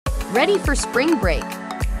Ready for spring break?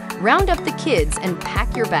 Round up the kids and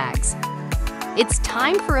pack your bags. It's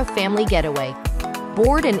time for a family getaway.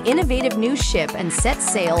 Board an innovative new ship and set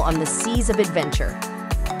sail on the seas of adventure.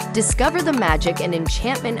 Discover the magic and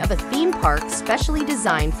enchantment of a theme park specially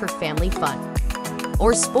designed for family fun.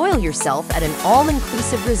 Or spoil yourself at an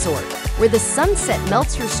all-inclusive resort where the sunset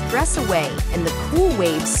melts your stress away and the cool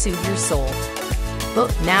waves soothe your soul.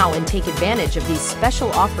 Book now and take advantage of these special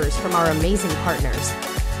offers from our amazing partners.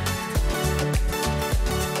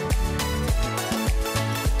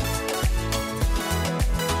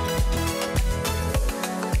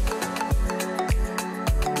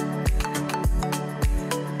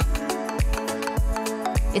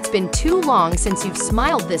 It's been too long since you've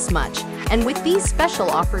smiled this much, and with these special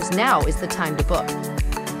offers, now is the time to book.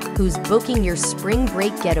 Who's booking your spring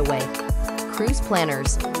break getaway? Cruise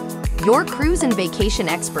Planners, your cruise and vacation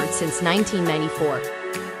experts since 1994.